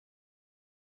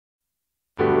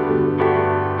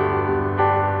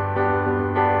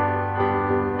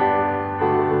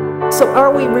So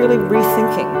are we really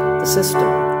rethinking the system?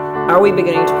 Are we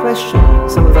beginning to question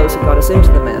some of those who got us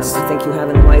into the mess? I think you have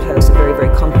in the White House a very, very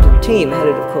competent team,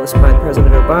 headed, of course, by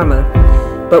President Obama.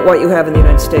 But what you have in the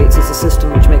United States is a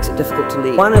system which makes it difficult to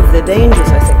lead. One of the dangers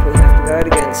I think we have to guard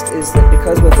against is that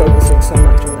because we're focusing so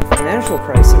much on the financial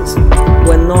crisis,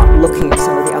 we're not looking at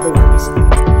some of the other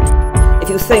ones. If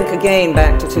you think again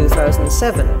back to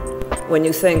 2007, when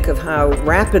you think of how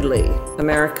rapidly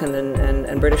American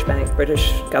and British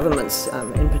governments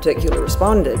in particular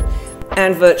responded,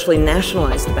 and virtually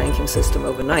nationalized the banking system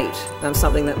overnight,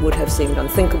 something that would have seemed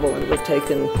unthinkable and would have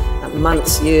taken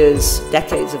months, years,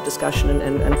 decades of discussion,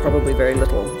 and probably very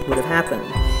little would have happened.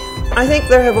 I think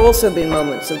there have also been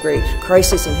moments of great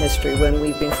crisis in history when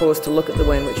we've been forced to look at the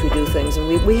way in which we do things,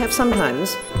 and we have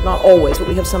sometimes, not always, but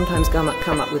we have sometimes come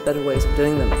up with better ways of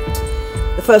doing them.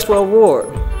 The First World War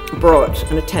brought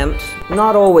an attempt,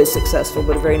 not always successful,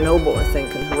 but a very noble, I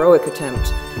think, and heroic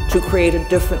attempt to create a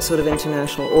different sort of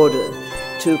international order,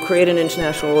 to create an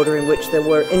international order in which there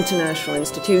were international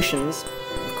institutions,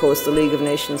 of course the League of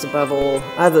Nations above all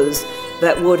others,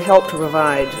 that would help to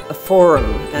provide a forum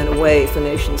and a way for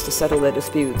nations to settle their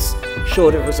disputes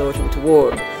short of resorting to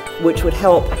war, which would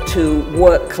help to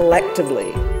work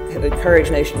collectively, encourage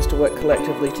nations to work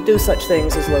collectively to do such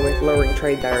things as lowering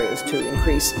trade barriers to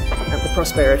increase the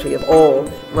prosperity of all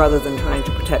rather than trying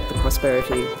to protect the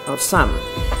prosperity of some.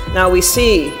 Now we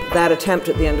see that attempt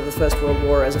at the end of the First World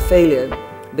War as a failure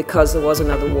because there was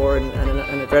another war and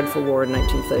a dreadful war in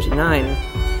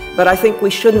 1939. But I think we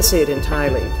shouldn't see it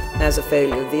entirely as a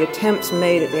failure. The attempts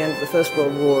made at the end of the First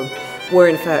World War were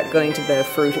in fact going to bear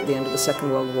fruit at the end of the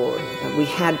Second World War. We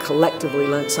had collectively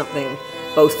learnt something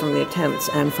both from the attempts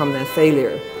and from their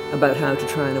failure about how to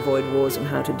try and avoid wars and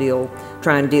how to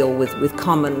try and deal with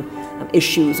common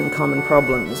issues and common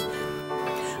problems.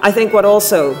 I think what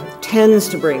also tends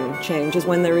to bring change is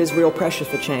when there is real pressure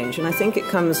for change, and I think it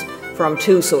comes from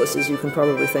two sources. You can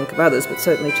probably think of others, but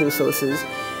certainly two sources.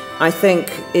 I think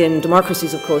in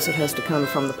democracies, of course, it has to come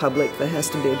from the public. There has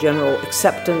to be a general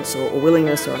acceptance or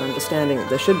willingness or an understanding that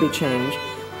there should be change.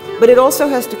 But it also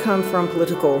has to come from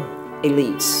political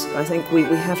elites. I think we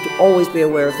have to always be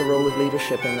aware of the role of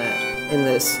leadership in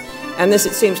this. And this,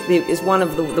 it seems to be, is one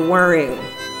of the worrying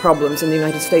problems in the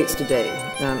United States today.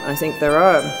 I think there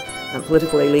are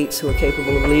political elites who are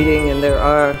capable of leading, and there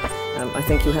are, I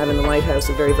think you have in the White House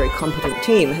a very, very competent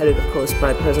team, headed, of course,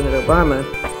 by President Obama.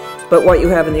 But what you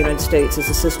have in the United States is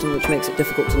a system which makes it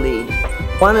difficult to lead.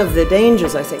 One of the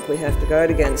dangers I think we have to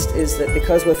guard against is that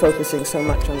because we're focusing so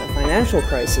much on the financial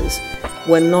crisis,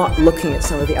 we're not looking at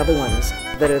some of the other ones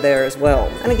that are there as well.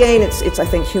 And again, it's I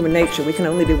think, human nature. We can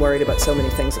only be worried about so many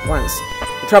things at once.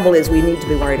 The trouble is we need to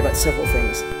be worried about several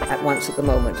things at once at the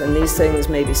moment. And these things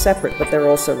may be separate, but they're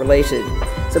also related.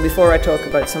 So before I talk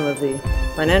about some of the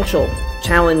financial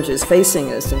challenges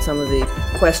facing us and some of the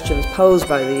questions posed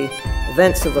by the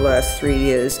events of the last 3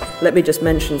 years, let me just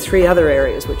mention three other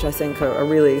areas which I think are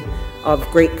really of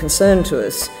great concern to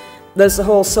us. There's the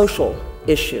whole social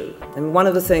issue, and one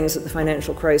of the things that the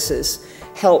financial crisis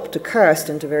helped to cast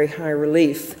into very high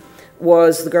relief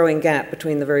was the growing gap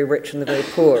between the very rich and the very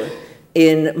poor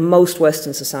in most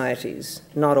Western societies,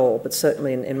 not all, but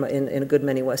certainly in a good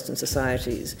many Western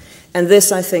societies. And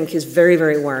this, I think, is very,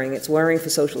 very worrying. It's worrying for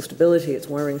social stability, it's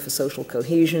worrying for social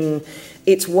cohesion,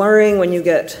 it's worrying when you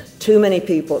get too many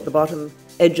people at the bottom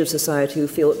edge of society who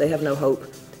feel that they have no hope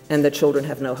and their children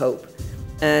have no hope.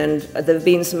 And there have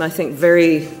been some, I think,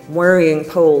 very worrying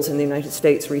polls in the United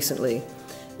States recently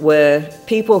where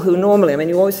people who normally, I mean,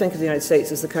 you always think of the United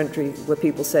States as the country where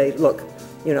people say, look,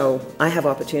 you know, I have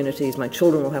opportunities, my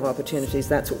children will have opportunities,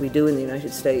 that's what we do in the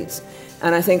United States.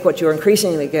 And I think what you're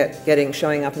increasingly getting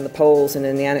showing up in the polls and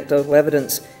in the anecdotal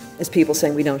evidence is people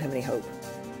saying we don't have any hope.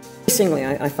 Increasingly,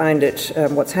 I find it,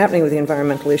 what's happening with the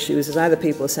environmental issues is either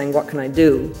people are saying, what can I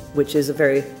do, which is a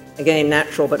very, again,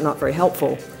 natural but not very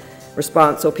helpful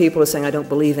response, or people are saying, I don't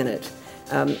believe in it.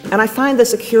 And I find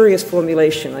this a curious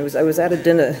formulation. I was at a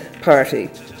dinner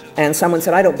party, and someone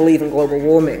said, I don't believe in global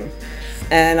warming.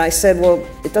 And I said, well,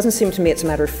 it doesn't seem to me it's a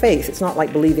matter of faith. It's not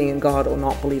like believing in God or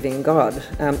not believing in God.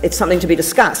 It's something to be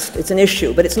discussed. It's an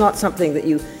issue, but it's not something that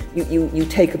you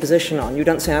take a position on. You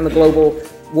don't say, I'm a global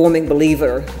warming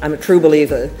believer, I'm a true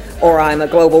believer, or I'm a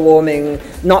global warming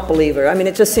not believer. I mean,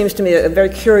 it just seems to me a very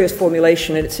curious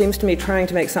formulation, and it seems to me trying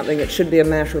to make something that should be a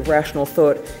matter of rational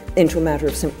thought into a matter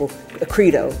of simple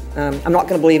credo. I'm not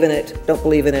going to believe in it, don't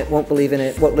believe in it, won't believe in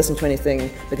it, won't listen to anything,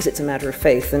 because it's a matter of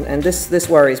faith, and this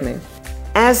worries me.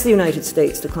 As the United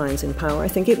States declines in power, I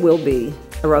think it will be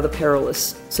a rather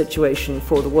perilous situation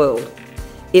for the world.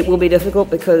 It will be difficult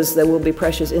because there will be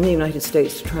pressures in the United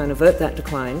States to try and avert that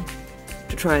decline,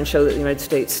 to try and show that the United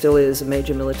States still is a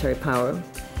major military power.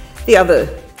 The other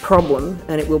problem,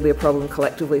 and it will be a problem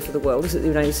collectively for the world, is that the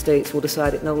United States will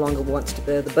decide it no longer wants to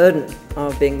bear the burden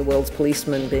of being the world's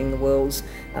policeman, being the world's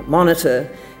monitor,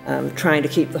 trying to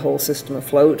keep the whole system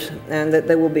afloat, and that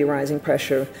there will be rising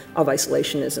pressure of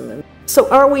isolationism. So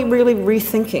are we really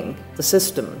rethinking the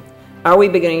system? Are we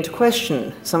beginning to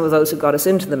question some of those who got us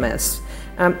into the mess?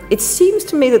 It seems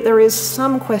to me that there is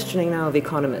some questioning now of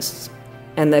economists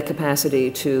and their capacity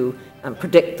to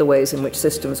predict the ways in which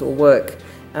systems will work.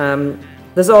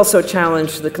 There's also a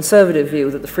challenge to the conservative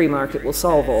view that the free market will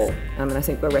solve all. And I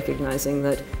think we're recognizing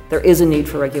that there is a need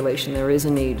for regulation, there is a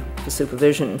need for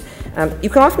supervision. You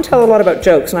can often tell a lot about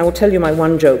jokes, and I will tell you my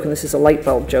one joke, and this is a light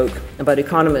bulb joke about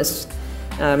economists,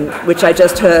 which I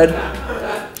just heard.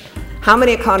 How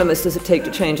many economists does it take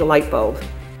to change a light bulb?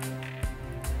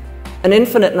 An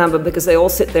infinite number, because they all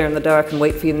sit there in the dark and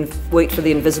wait for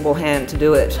the invisible hand to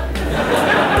do it.